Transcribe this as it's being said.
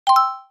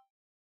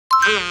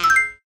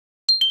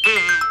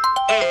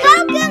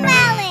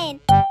CoComelon!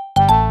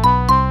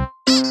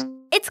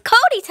 It's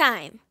Cody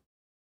time!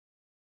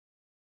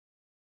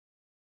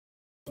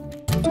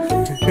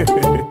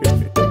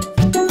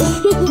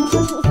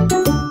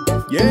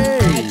 Yay!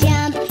 I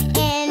jump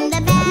in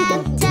the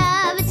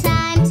bathtub, it's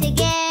time to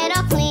get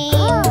all clean.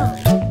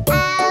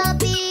 I'll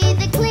be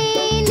the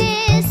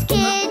cleanest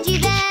kid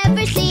you've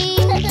ever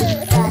seen.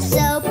 The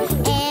soap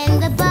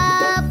and the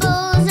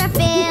bubbles are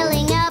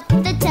filling up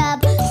the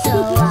tub, so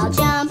I'll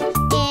jump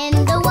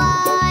in the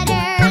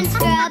water and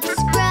scrub,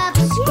 scrub,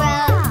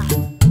 scrub.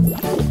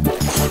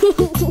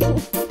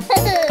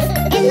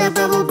 In the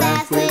bubble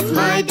bath with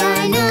my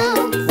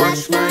dino,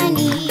 wash my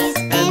knees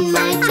and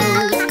my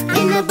toes.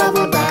 In the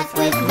bubble bath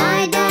with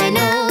my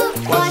dino,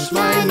 wash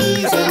my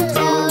knees and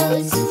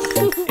toes.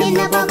 In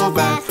the bubble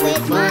bath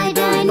with my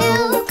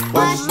dino,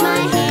 wash my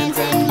hands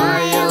and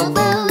my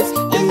elbows.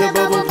 In the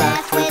bubble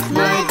bath with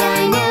my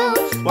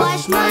dino,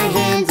 wash my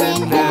hands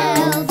and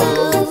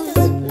elbows.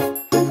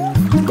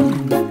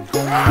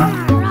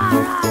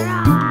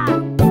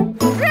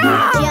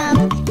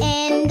 Jump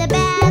in the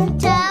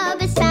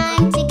bathtub, it's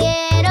time to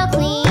get all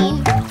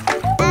clean.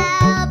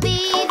 I'll be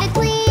the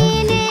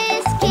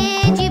cleanest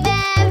kid you've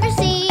ever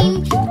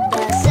seen.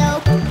 The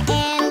soap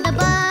and the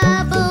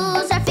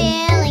bubbles are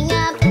filling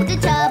up the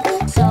tub,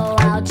 so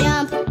I'll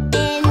jump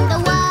in the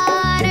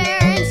water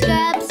and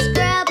scrub,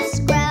 scrub,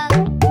 scrub.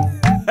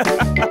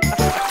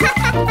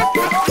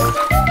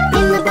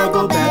 In the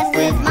bubble bath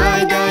with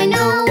my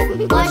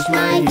dino, wash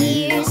my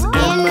ears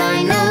and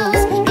my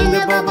nose. In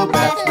the bubble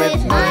bath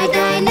with my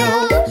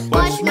dino,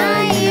 wash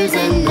my ears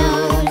and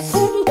nose.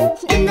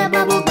 In the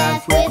bubble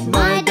bath with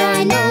my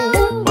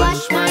dino,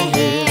 wash my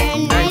hair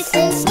nice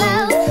and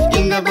slow.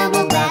 In the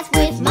bubble bath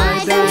with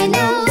my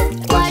dino,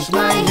 wash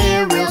my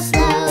hair real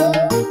slow.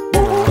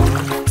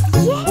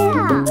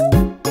 Yeah!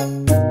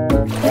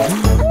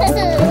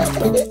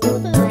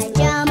 I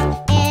jump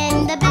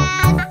in the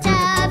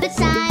bathtub, it's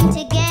time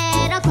to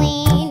get all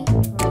clean.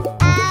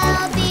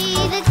 I'll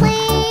be the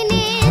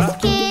cleanest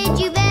kid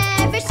you've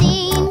ever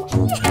seen.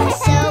 The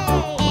soap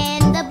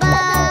and the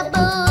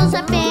bubbles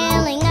are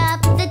filling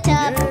up the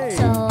tub,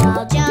 so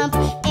I'll jump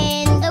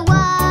in the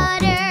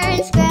water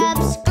and scrub,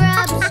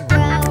 scrub,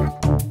 scrub.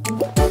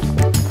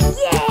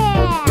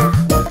 Yeah!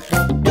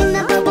 In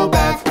the bubble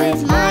bath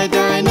with my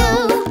dino,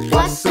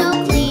 wash so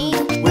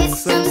clean with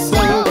some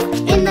soap.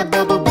 In the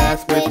bubble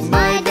bath with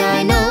my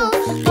dino,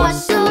 wash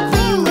so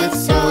clean with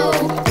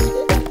soap.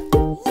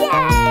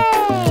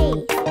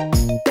 Yay!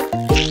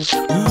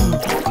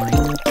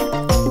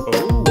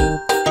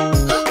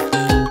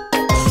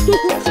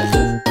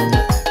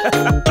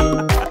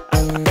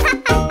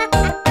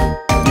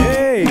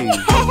 Yay!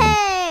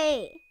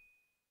 Hey!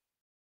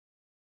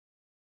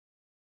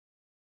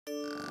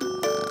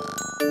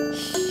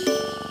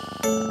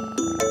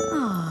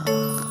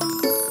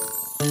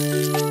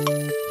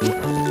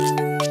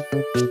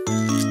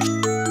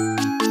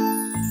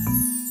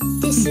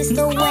 This is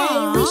the way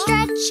we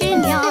stretch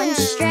and yawn,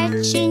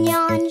 stretch and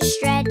yawn,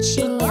 stretch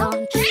and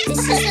yawn.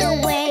 This is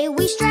the way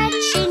we stretch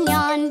and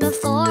yawn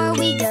before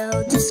we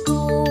go to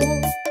school.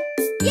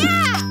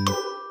 Yeah!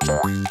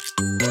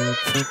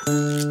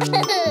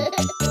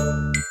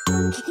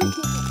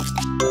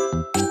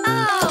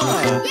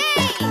 Oh,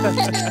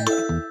 yay!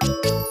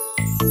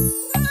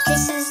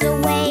 This is the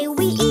way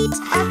we eat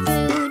our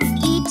food,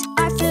 eat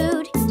our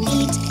food,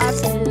 eat our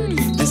food.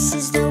 This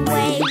is the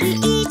way we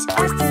eat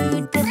our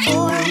food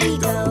before we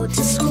go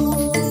to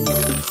school.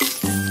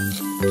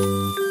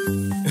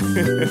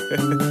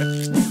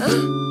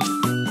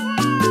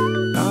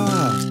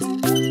 Ah,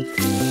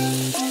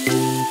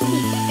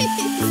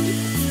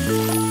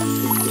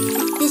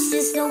 This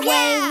is the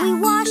way we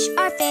wash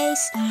our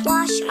face,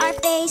 wash our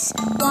face,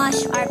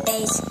 wash our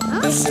face.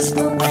 This is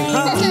the way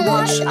we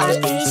wash our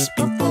face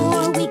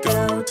before we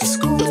go to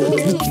school.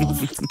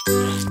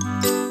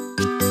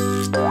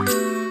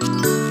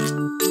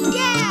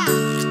 Yeah!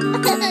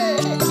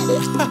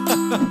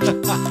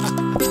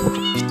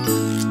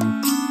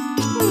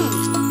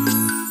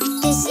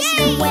 This is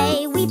the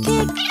way we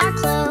pick our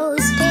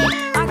clothes,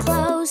 pick our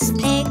clothes,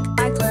 pick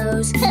our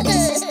clothes.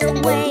 This is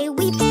the way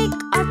we pick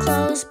our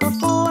clothes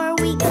before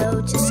we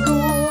go to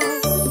school.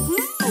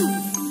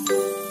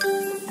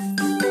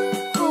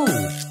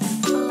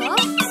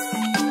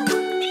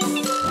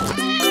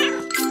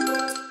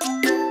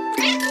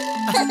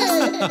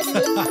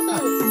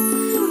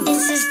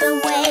 This is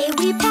the way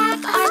we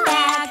pack our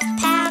bag,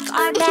 pack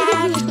our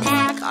bag,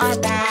 pack our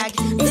bag.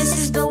 This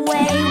is the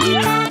way we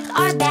pack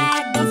our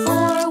bag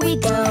before we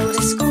go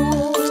to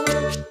school.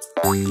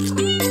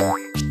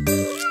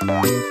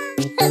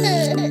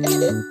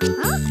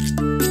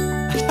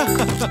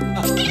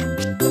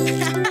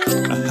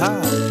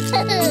 aha.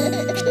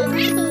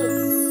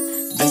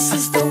 This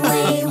is the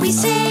way we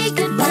say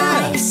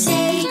goodbye,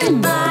 say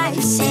goodbye,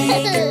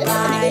 say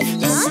goodbye.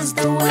 This is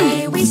the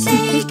way we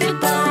say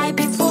goodbye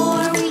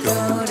before we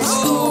go to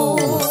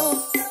school.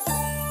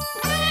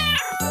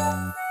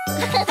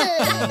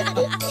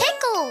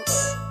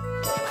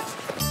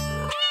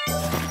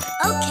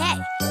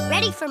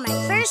 ready for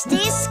my first day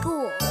of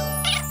school.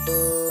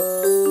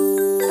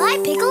 Bye,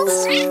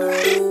 Pickles.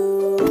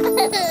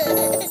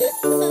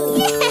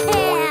 Yeah!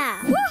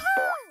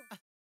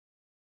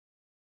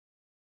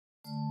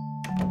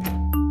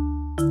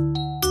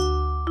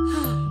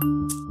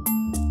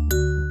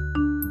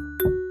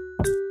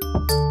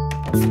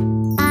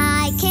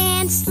 I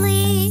can't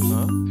sleep.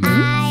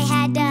 I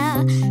had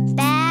a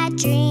bad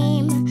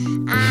dream.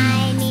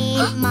 I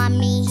need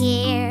Mommy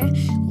here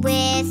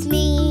with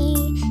me.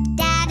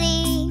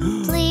 Daddy,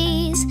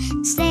 please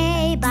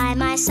stay by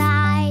my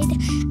side.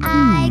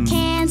 I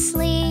can't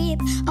sleep,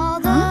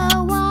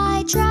 although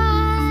I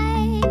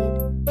tried.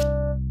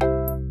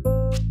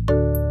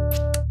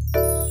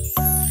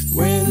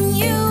 When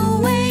you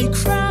wake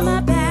from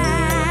a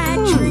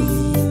bad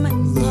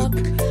dream, look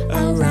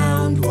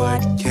around,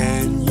 what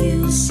can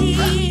you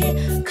see?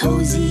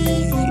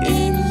 Cozy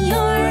in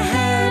your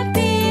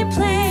happy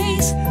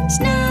place,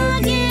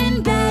 snug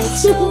in bed,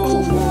 so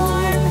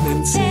warm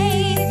and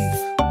safe.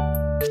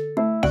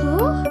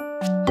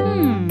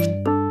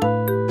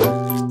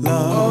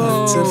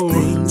 Lots of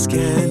things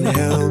can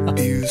help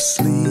you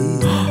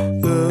sleep.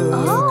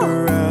 Look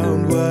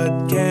around,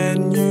 what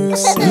can you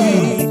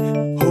see?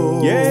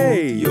 Hold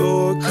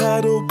your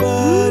cuddle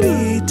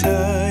buddy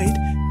tight.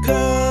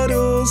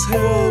 Cuddles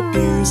help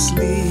you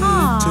sleep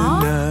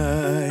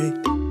tonight.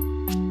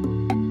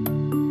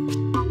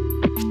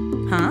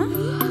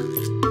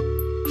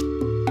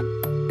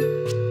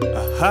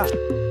 Aha!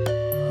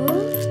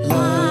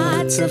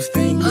 Lots of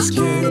things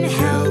can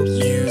help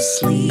you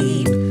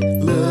sleep.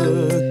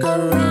 Look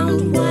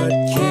around, what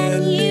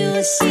can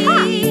you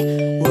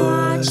see?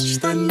 Watch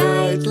the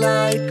night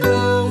light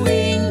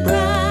glowing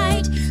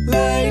bright.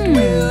 Light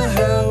will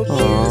help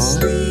you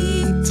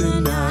sleep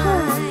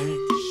tonight.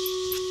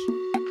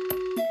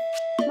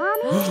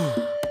 Mommy?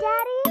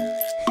 Daddy?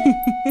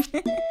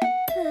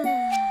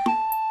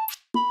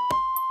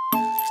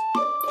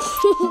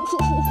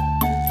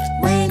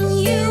 When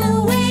you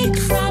wake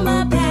from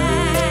a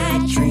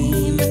bad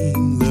dream,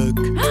 Look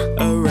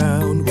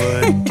around,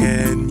 what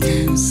can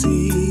you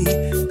see?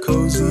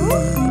 Cozy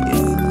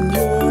in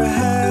your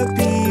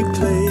happy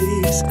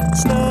place,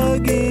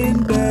 snug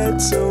in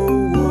bed, so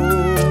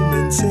warm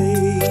and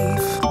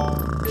safe.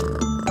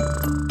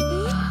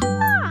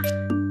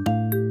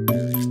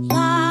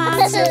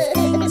 lots of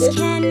things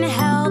can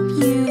help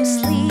you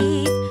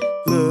sleep.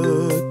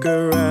 Look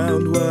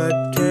around, what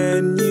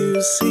can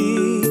you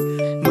see?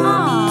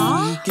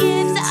 Mommy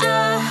gives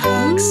a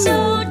hug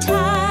so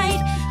tight.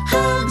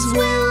 Hugs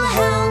will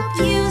help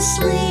you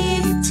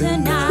sleep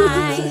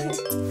tonight.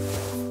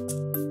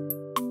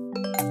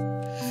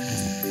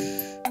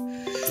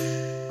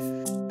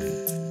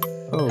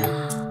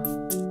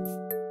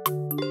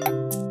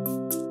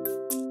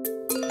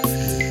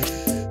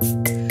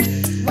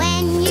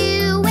 When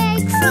you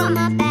wake from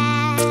a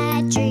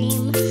bad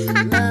dream,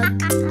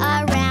 look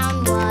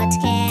around, what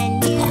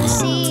can you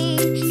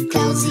see?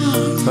 Cozy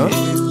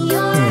in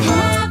your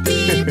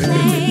happy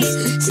place,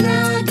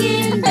 snug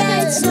in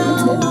bed, so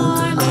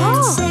warm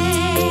and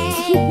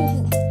safe.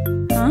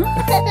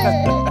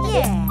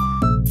 Yeah.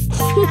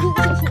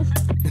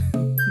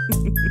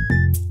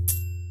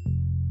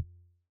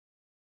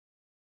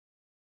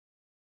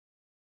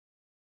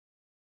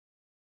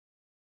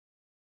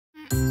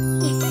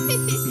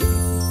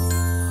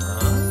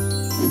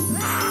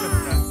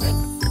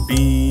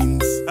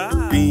 Beans,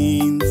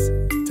 beans,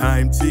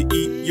 time to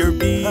eat your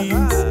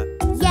beans.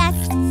 Yes,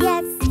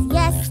 yes,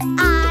 yes,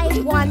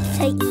 I want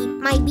to eat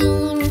my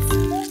beans.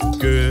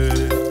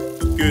 Good,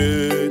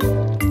 good,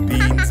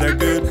 beans are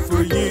good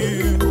for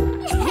you.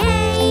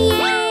 Yay,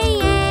 yay,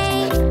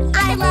 yay,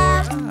 I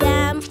love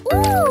them.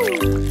 Ooh.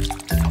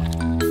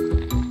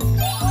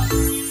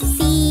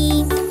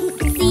 See,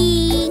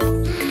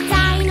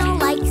 Dino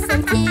likes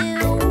them too.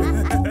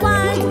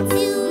 1,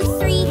 2,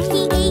 3,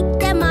 he ate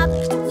them up,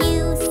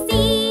 you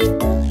see.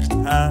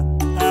 Ha,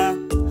 ha,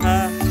 ha,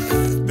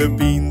 the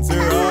beans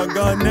are all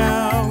gone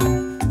now.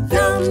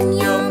 Yum,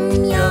 yum,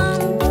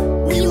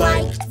 yum, we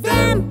like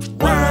them.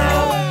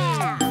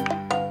 Wow.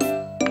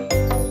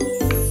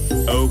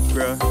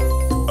 Okra,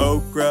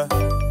 okra,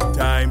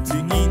 time to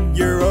eat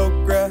your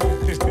okra.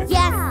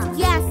 Yes,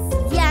 yes,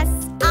 yes,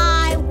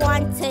 I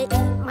want to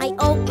eat my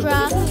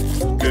okra.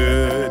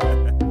 Good,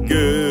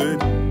 good,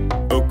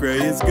 okra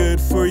is good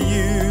for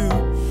you.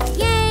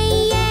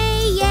 Yay,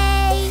 yay,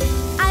 yay,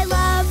 I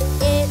love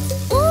it.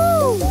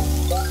 Ooh.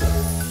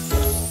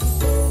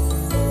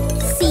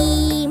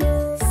 See,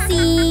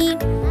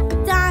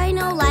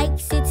 Dino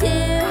likes it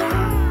too.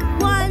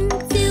 1,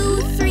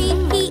 2, 3,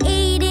 he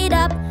ate it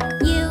up,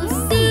 you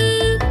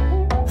see.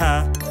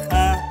 Ha,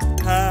 ha,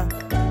 ha,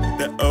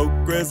 the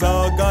okra's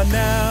all gone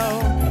now.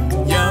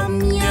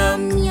 Yum,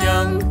 yum,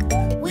 yum,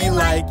 we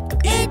like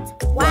it.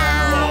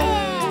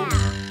 Wow.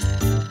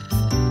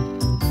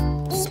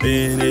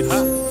 Spinach,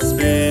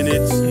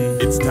 spinach,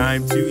 it's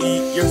time to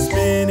eat your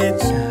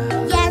spinach.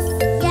 Yes,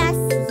 yes,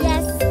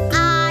 yes,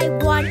 I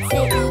want to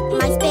eat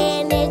my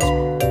spinach.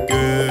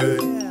 Good,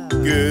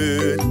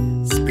 good,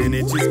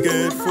 spinach is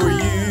good for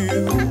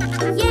you.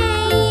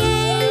 Yay,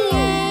 yay,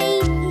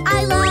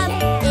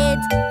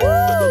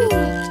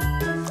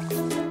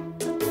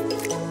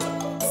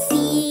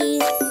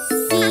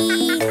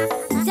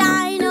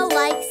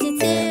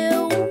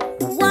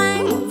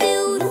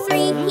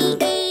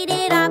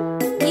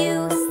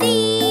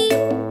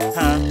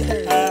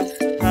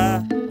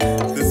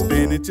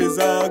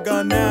 all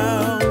gone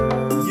now.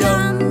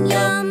 Yum,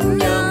 yum,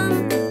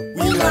 yum.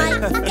 We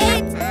like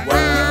it.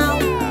 Wow.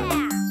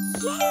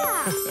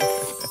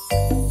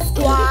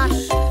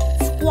 Squash,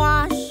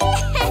 squash.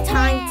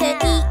 Time to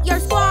eat your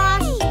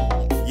squash.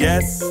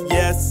 Yes,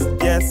 yes,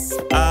 yes,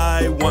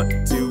 I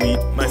want to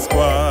eat my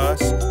squash.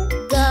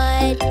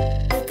 Good,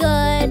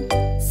 good.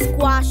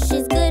 Squash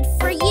is good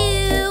for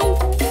you.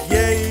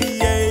 Yay,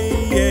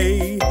 yay,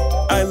 yay,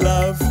 I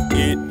love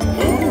it.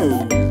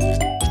 Ooh.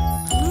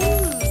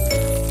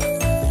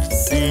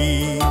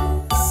 See,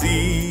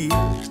 see,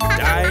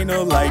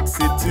 Dino likes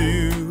it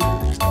too.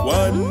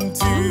 1,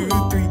 2,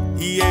 3,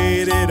 he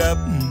ate it up,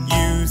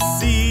 you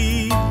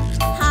see.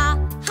 Ha,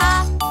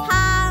 ha,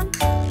 ha.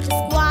 The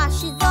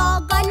squash is all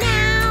gone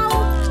now.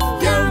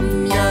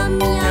 Yum, yum,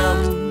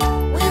 yum,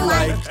 We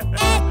like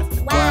it.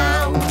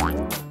 Wow.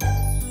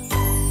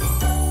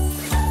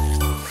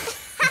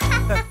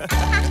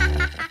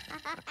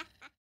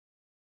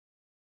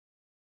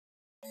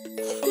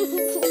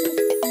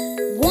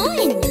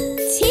 1,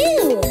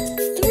 2,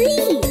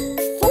 3,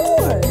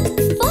 4,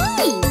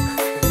 5.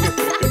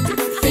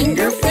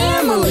 Finger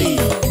family.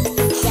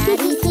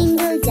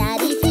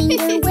 Daddy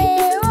finger,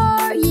 where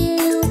are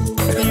you?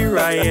 Here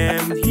I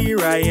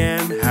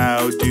am,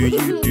 how do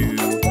you do?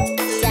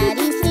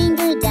 Daddy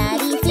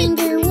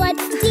finger, what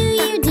do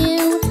you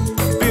do?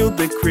 Build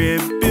the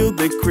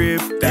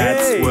crib,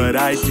 that's what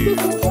I do.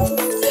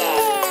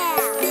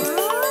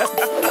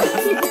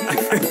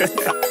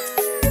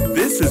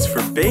 This is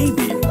for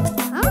baby.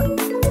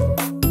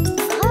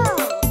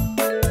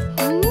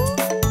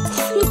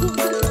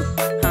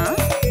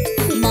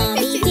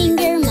 Mommy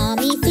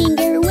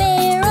finger,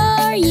 where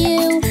are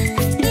you?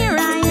 Here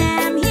I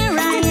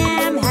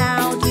am,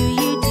 how do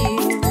you do?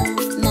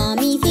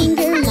 Mommy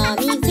finger,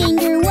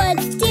 what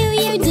do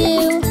you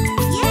do?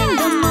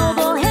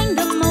 Hang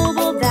the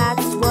mobile,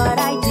 that's what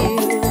I do.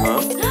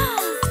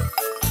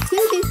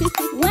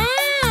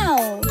 Wow!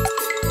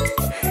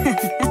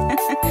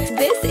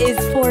 This is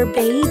for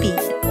baby.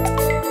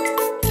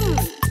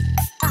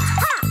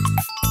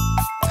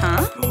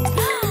 Huh?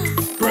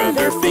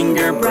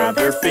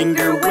 Brother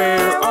finger,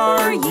 where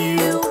are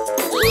you?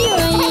 Here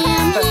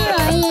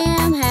I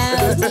am,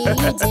 how do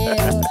you do?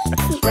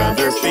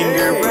 Brother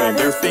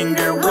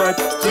finger, what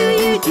do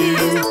you do?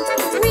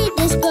 Read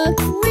this book,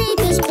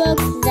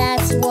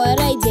 that's what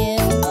I do.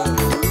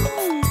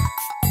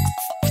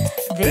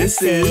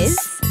 This is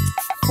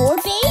For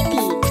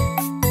baby,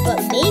 but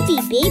maybe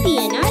baby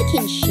and I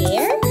can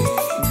share?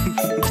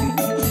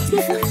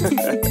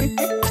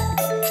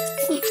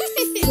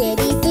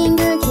 Kitty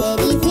finger,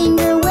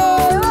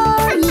 where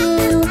are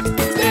you?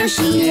 There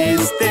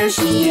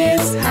she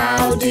is,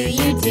 how do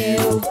you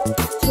do?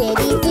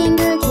 Kitty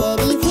finger, what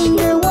do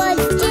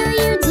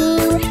you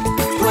do?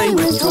 Play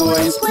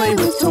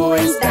with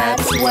toys,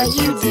 that's what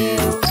you do.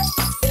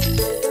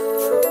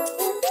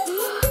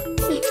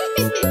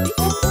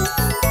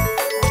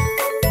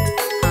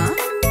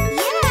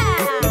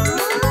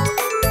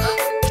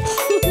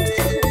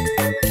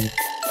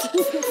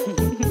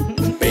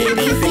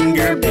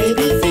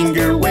 Baby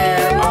finger,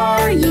 where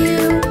are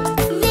you?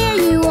 There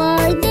you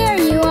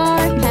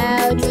are,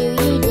 how do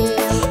you do?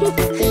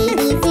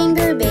 Baby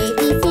finger,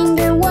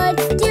 what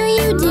do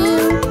you do?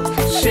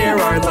 Share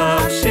our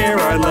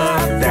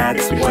love,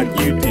 that's what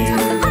you do.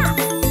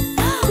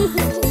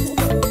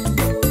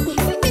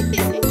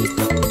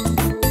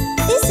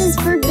 This is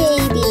for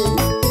baby.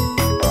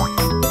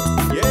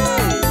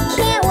 Yay!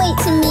 Can't wait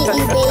to meet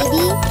you,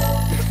 baby.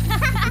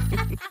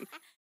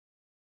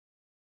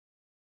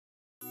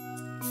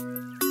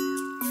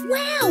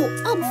 Wow,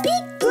 a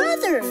big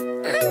brother!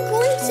 I'm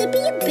going to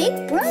be a big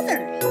brother.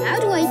 How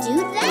do I do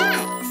that?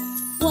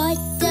 What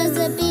does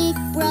a big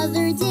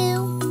brother do?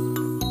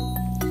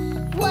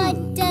 What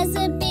does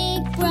a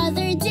big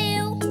brother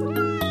do?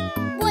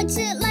 What's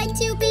it like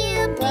to be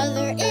a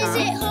brother? Is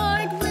it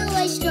hard? Will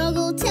I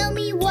struggle? Tell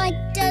me, what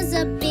does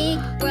a big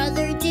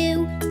brother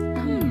do?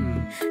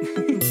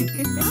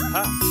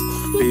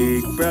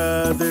 Big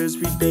brothers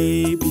read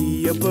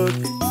baby a book.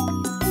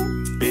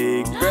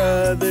 Big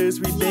brothers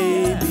read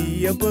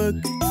baby a book.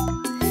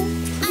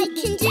 I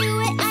can do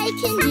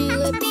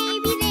it,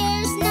 baby,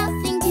 there's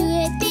nothing to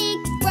it. Big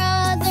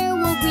brother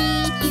will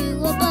read you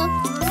a book.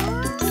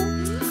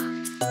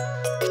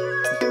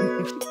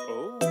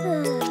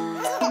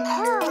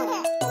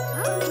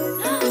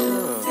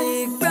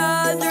 Big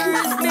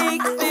brothers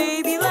make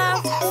baby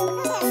laugh.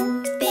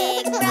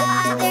 Big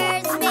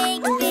brothers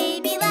make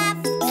baby laugh.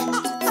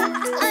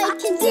 I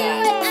can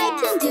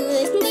do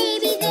it,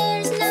 baby,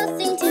 there's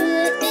nothing to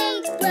it.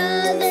 Big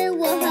brother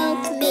will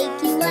help make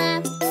you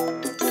laugh.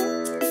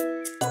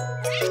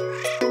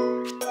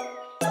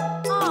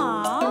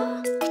 Aww.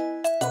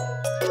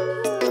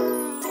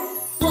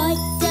 What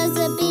does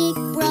a big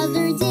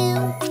brother do?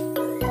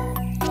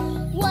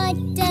 What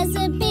does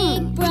a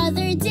big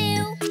brother do?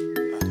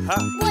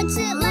 What's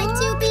it like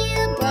to be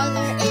a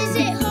brother? Is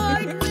it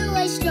hard? Will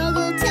I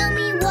struggle? Tell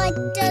me, what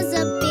does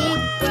a big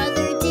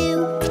brother do?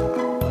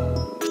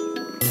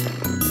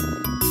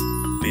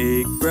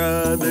 Big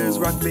brothers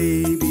rock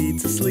baby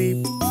to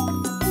sleep.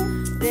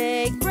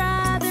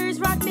 brothers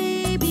rock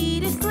baby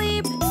to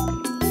sleep.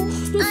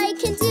 I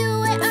can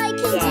do it, I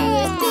can do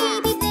it,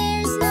 baby,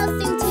 there's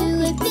nothing to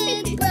it.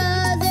 Big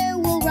brother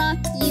will rock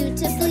you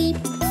to sleep.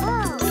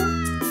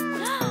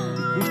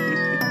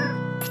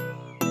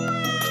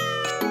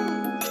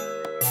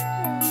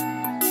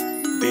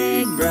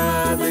 Big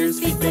brothers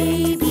feed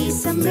baby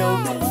some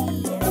milk.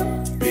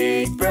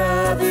 Big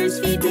brothers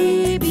feed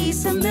baby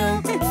some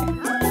milk.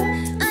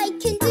 I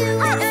can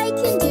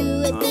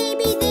do it,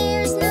 baby,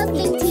 there's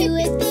nothing to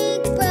it.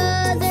 Big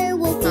brother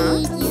will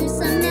feed you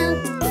some milk.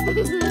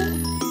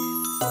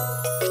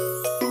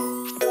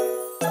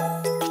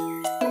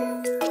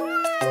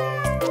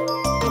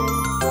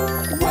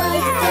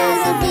 What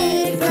does a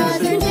big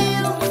brother do?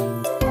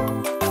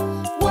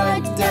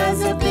 What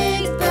does a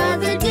big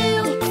brother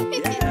do?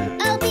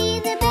 I'll be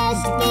the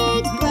best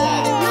big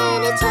brother.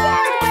 When it's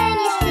hard, when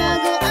you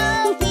struggle,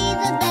 I'll be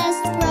the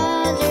best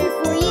brother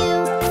for you.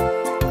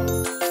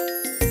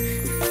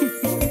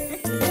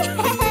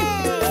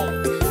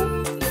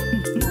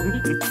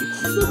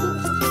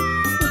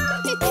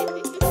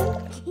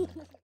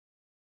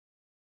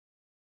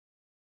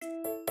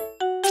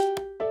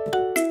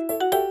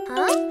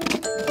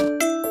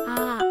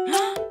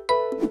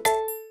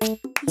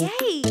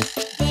 Yay!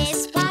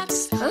 This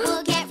box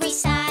will get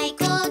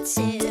recycled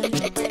soon.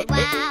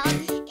 Wow,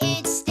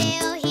 it's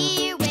still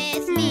here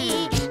with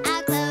me.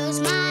 I'll close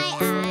my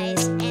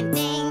eyes and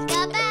think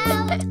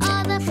about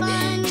all the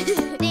fun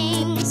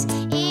things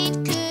it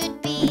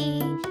could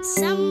be.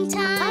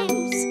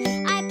 Sometimes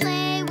I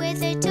play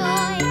with a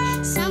toy.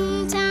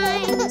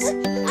 Sometimes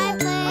I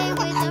play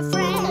with a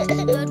friend.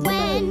 But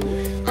when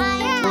I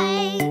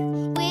play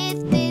with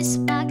this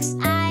box,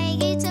 I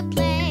get to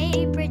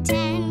play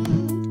pretend.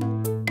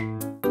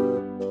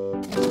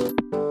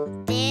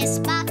 This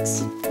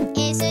box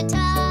is a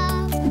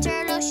tough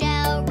turtle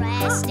shell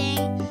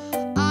resting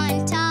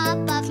on top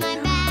of my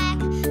back.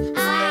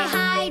 I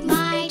hide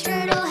my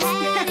turtle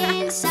head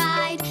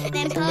inside,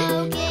 then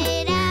poke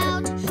it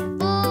out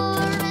for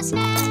a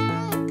snack.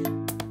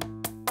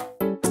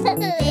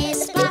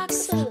 This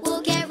box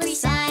will get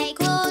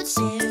recycled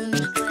soon.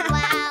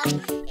 Wow,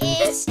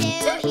 it's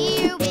still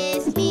here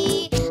with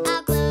me.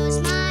 I'll close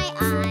my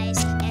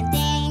eyes and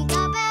think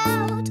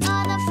about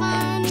all the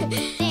fun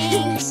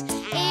things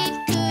it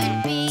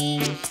could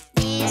be.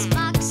 This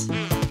box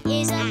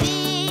is a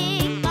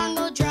big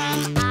bongo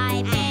drum.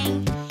 I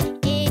bang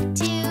it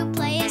to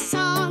play a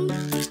song.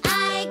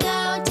 I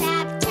go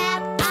tap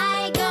tap,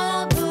 I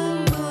go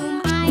boom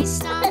boom, I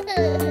stomp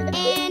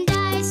and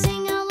I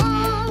sing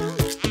along.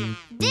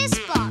 This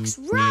box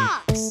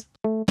rocks.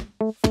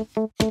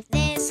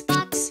 This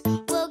box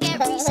will get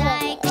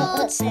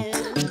recycled soon.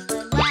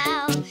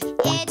 Wow,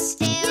 it's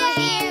still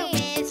here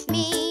with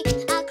me.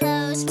 I'll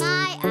close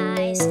my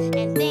eyes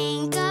and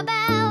think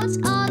about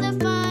all the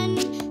fun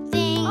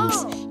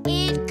things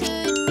it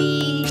could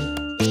be.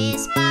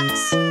 This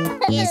box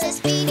is a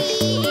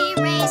speedy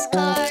race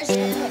car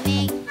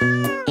zooming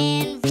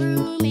and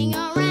vrooming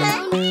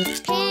around.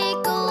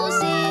 Pickles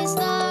is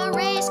the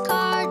race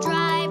car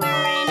driver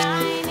and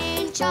I'm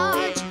in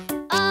charge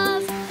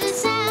of the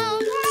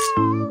sound.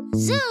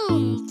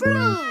 Zoom,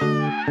 vroom.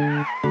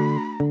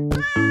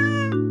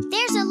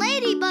 There's a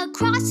ladybug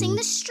crossing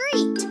the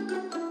street.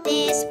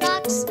 This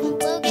box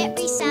will get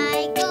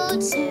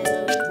recycled soon.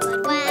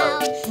 But wow,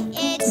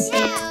 it's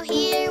still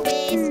here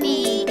with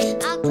me.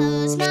 I'll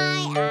close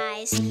my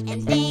eyes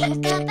and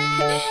think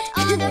about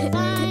all the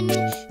fun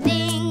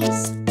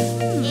things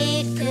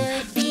it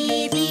could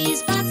be.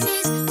 These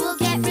boxes will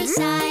get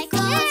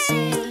recycled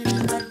soon.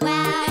 But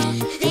wow,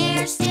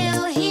 they're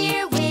still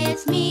here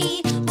with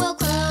me. We'll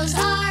close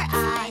our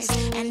eyes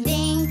and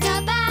think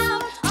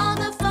about all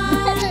the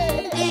fun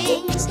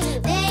things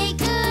they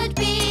could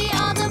be.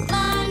 All the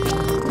fun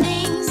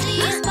things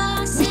these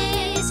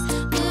boxes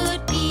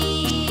could be.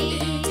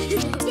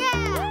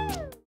 Yeah!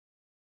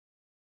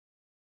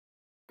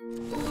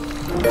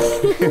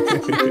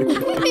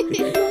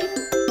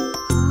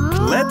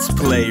 Let's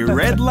play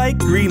red light,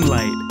 green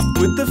light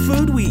with the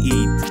food we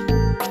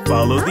eat.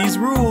 Follow these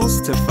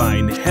rules to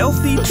find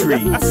healthy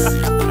treats.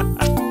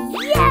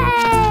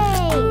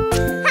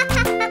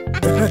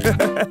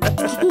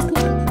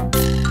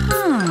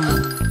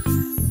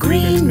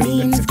 Green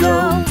means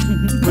go,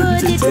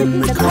 put it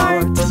in the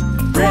cart.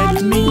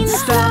 Red means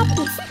stop,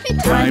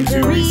 time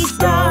to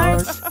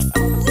restart.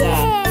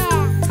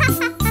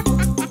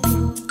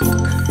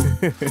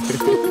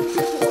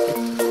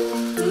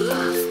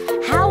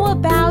 How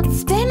about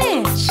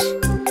spinach?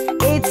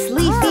 It's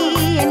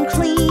leafy and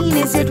clean.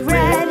 Is it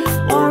red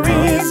Or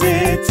is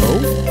it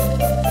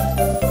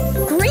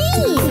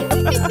Green!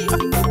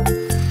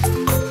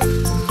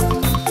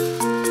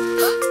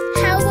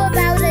 How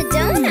about a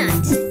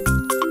donut?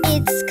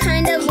 It's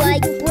kind of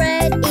like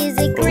bread. Is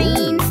it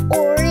green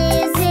or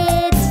is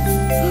it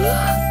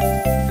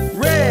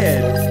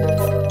red?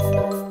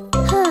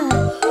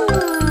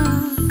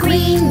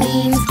 green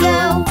means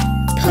go.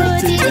 Put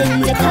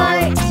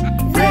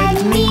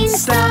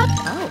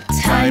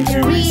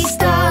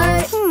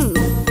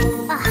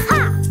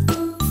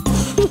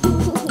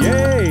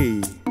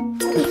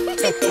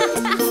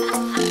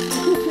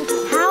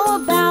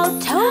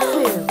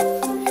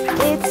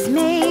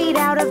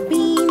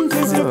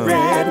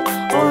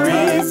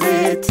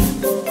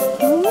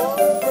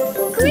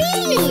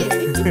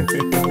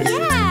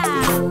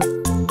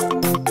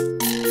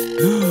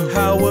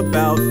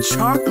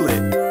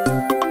chocolate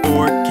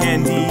or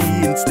candy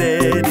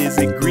instead? Is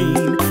it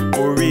green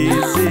or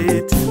is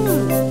it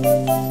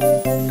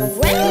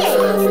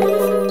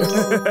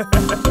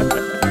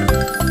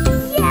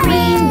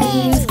Green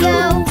means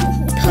go,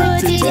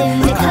 put it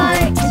in the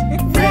cart.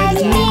 Red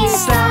means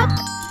stop,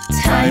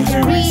 time to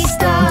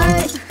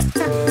restart.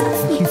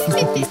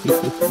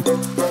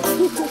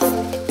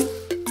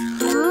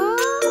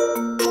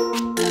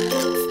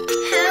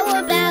 How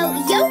about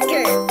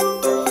yogurt?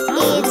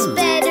 It's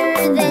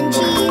better than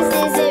cheese.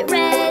 Is it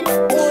red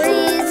or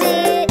is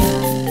it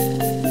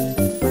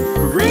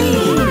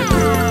green?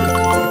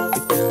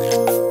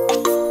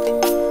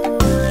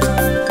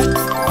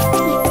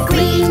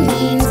 Green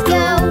means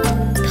go,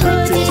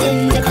 put it in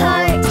the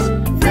cart.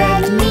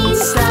 Red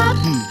means stop,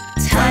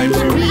 time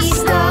to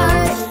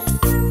restart.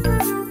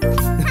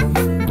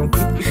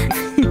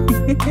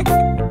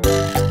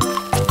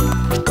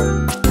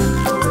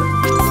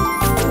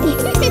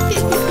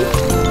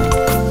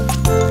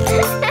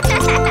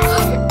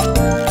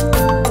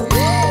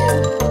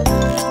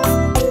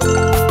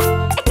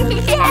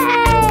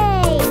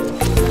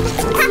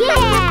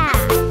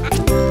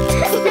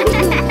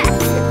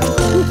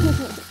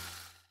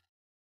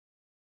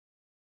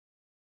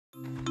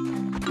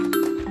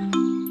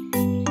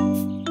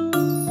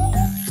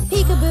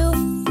 Peekaboo.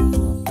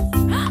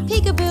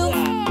 Peekaboo.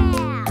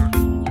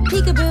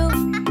 Peekaboo.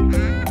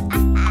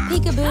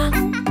 Peekaboo.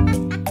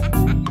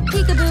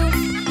 Peekaboo.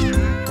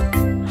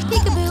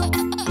 Peekaboo.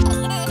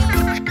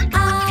 I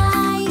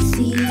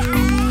see you.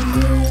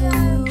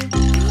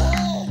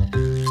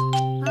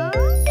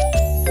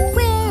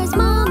 Where's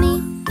mommy?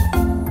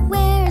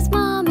 Where's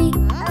mommy?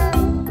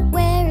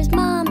 Where's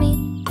mommy?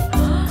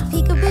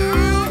 Peekaboo.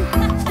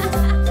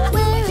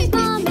 Where is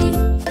mommy?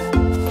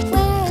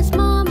 Where's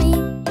mommy?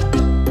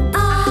 I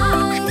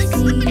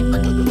see you.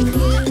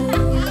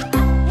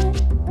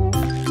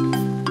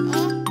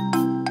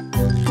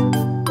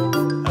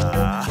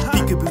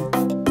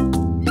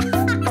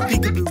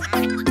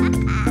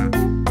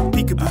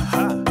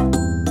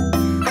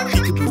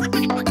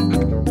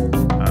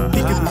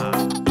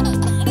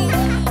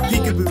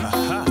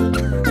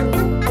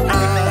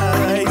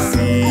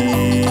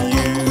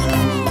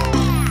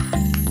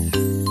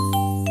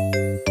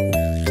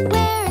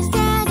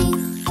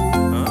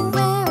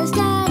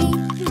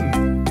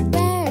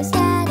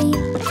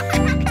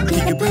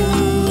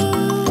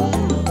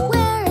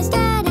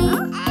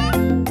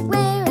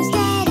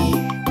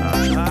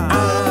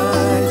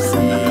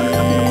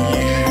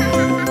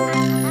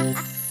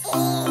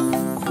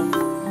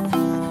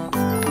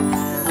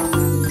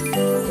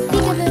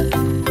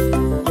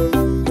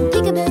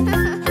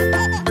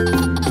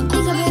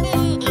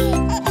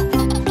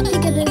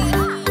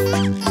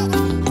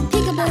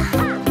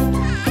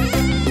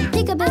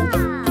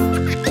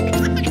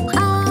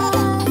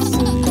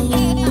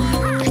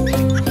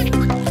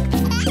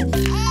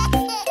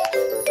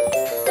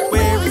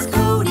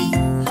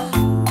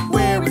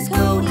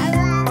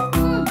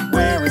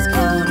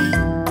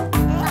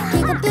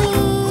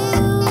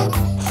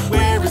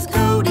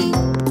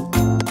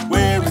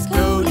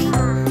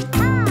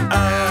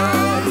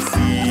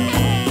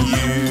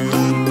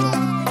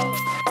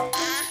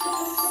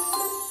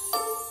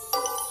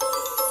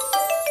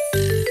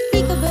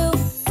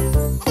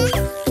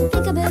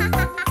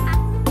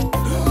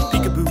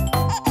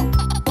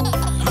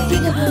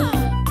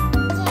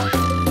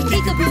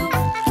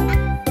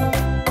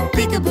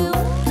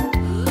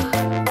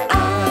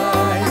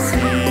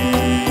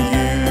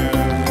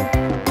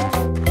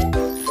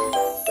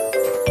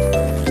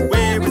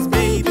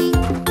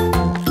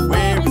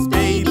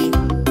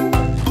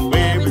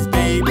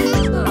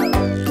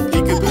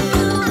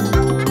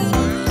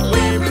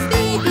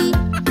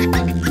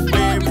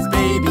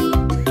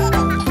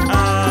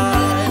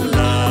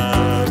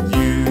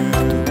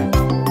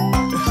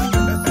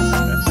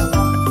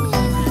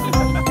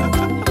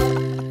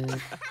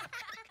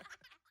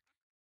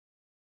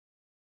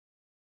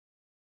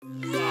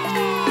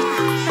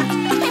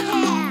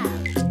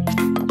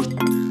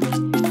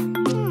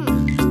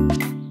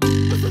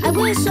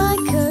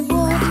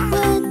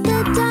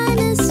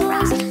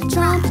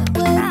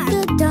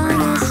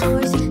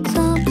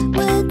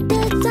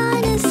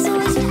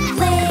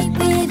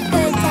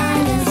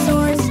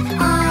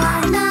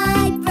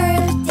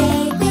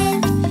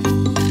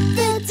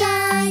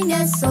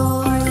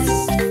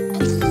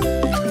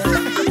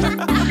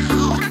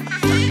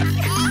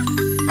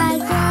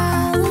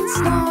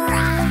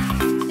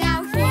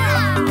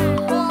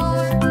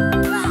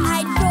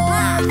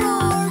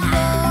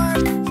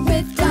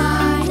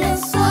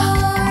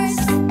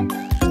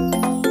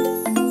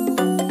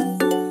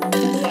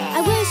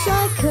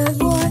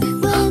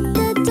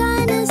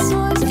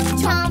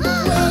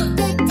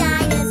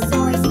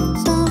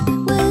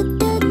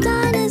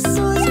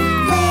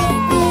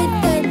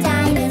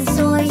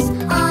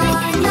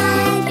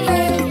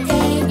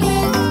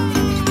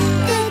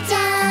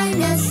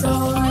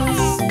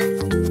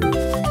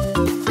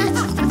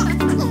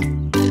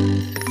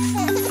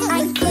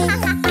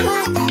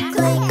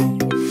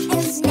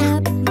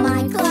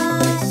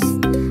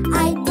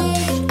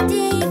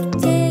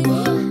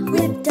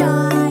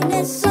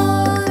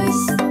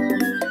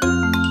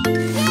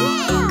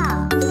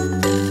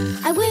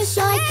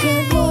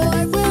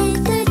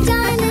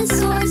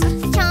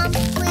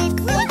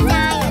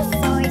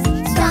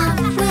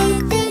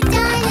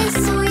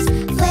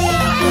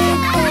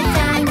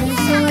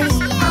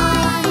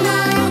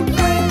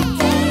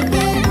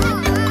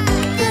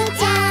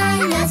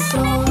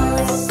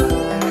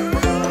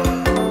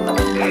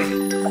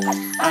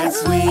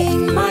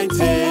 swing my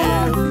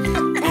tail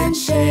and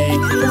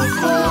shake the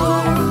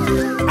floor.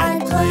 I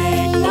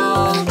play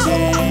all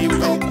day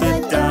with the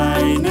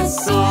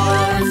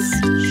dinosaurs.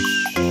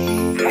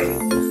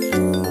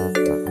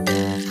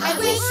 I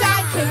wish I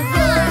could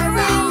roar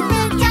with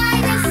the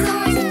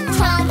dinosaurs,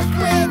 chomp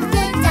with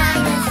the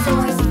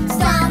dinosaurs,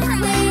 stomp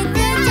with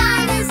the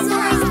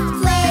dinosaurs,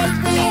 play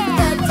with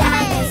the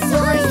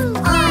dinosaurs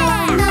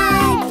on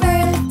my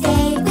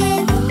birthday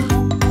with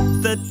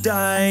The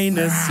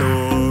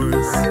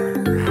dinosaurs.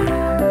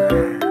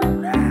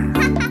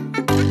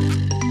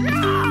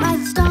 I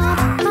stomp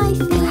my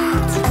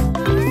feet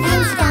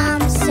and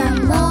stomp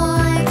some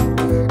more.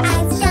 I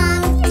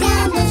stomp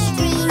down the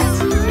street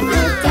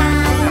with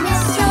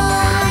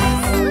dinosaurs.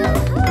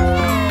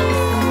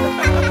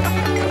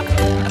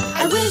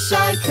 I wish I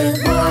could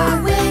roar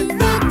with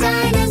the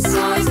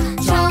dinosaurs,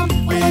 chomp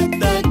with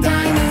the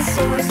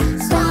dinosaurs,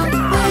 stomp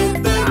with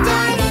the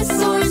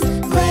dinosaurs,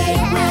 play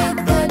with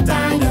the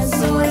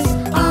dinosaurs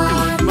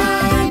on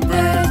my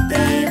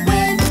birthday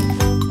with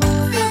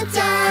the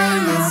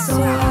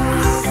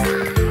dinosaurs.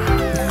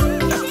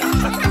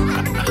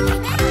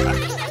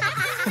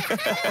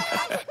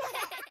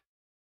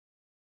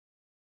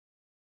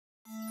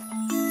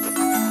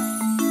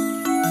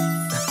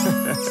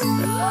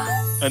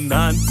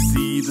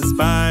 Anansi the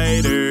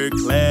spider,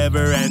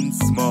 clever and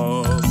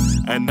small.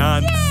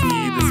 Anansi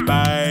the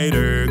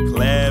spider,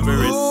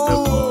 cleverest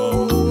of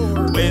all.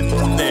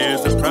 When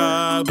there's a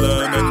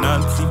problem,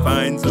 Anansi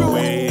finds a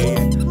way.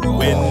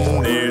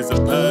 When there's a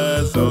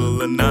puzzle,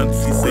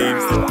 Anansi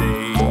saves the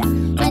day.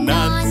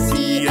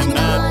 Anansi,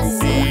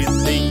 Anansi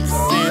thinks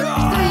it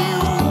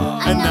through.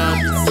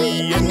 Anansi,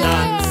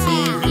 Anansi,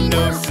 he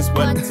knows just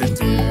what to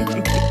do.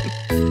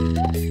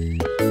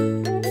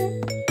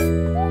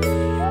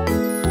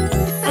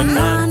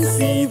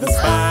 Anansi the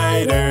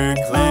spider,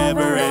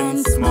 clever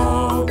and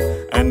small.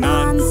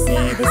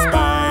 Anansi the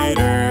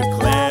spider,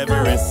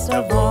 cleverest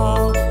of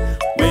all.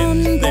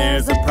 When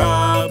there's a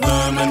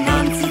problem,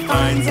 Anansi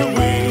finds a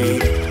way.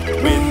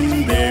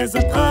 When there's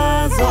a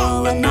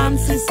puzzle,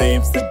 Anansi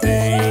saves the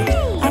day.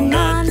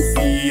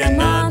 Anansi,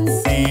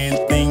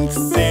 Anansi thinks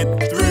it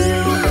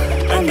through.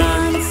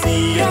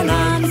 Anansi,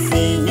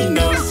 Anansi, he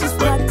knows just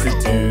what to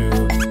do.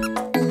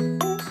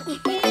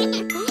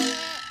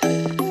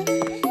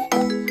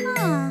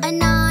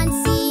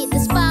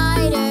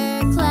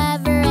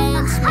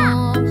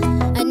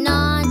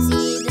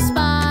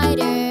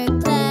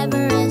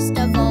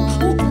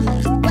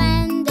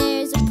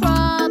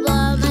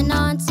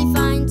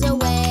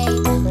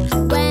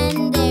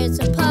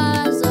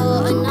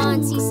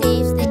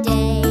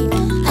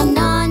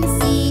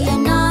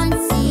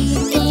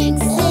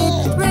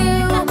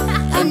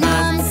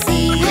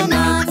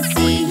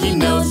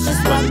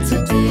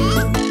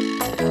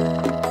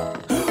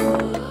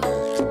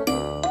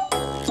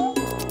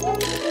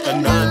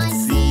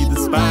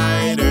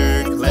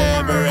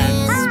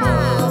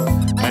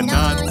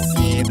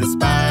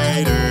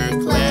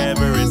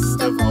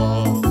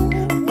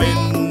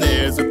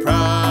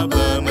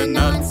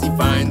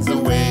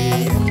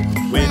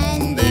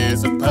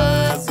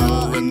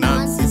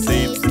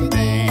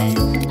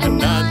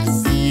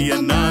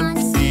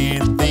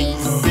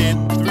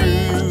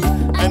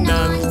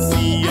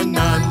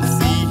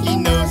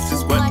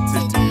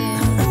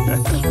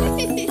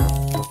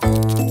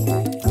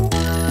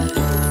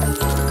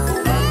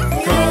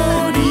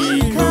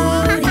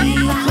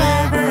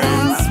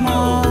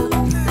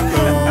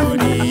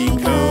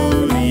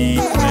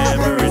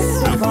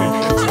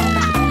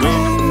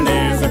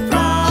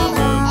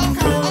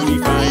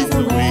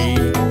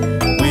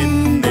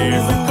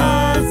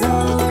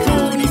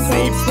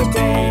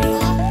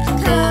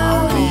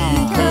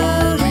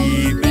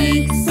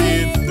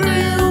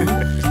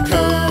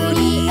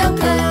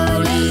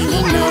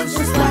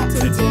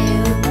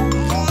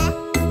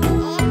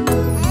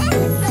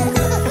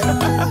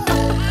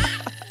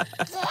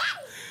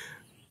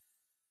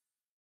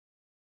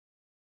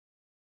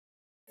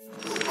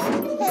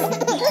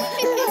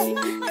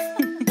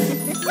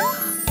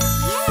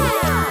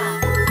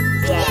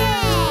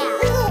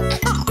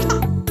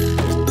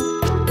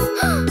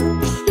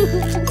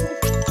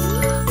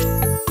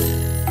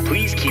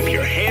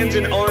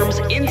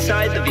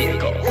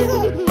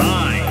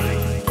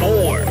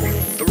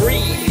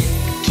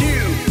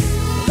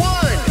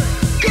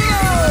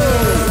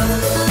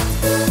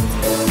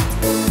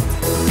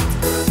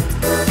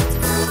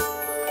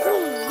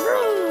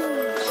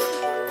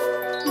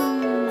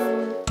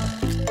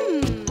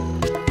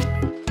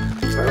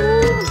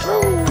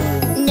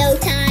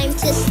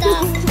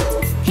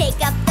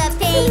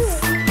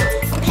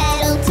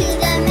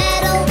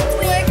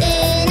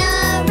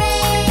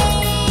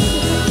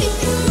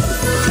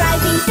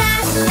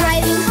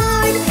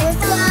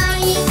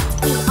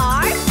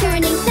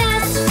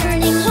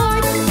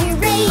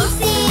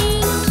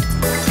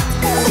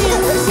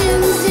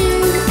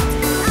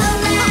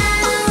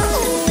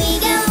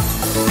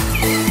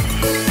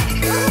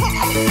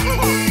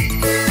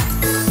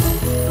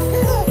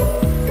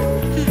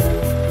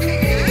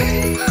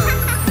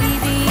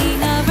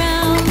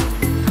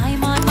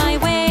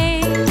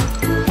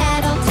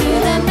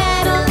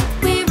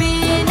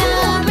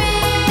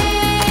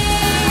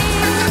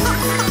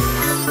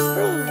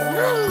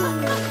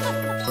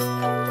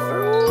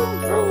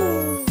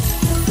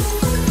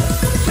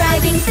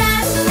 Driving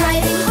fast,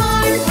 driving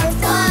hard, we're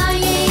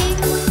flying.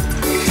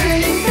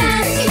 Turning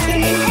fast,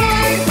 turning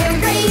hard, we're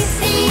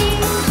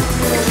racing.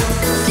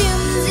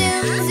 Zoom,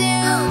 zoom,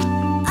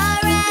 zoom,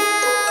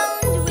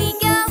 around we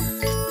go.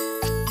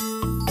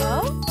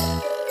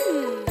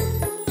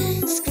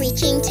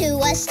 Screeching to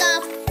a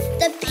stop,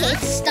 the pit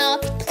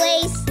stop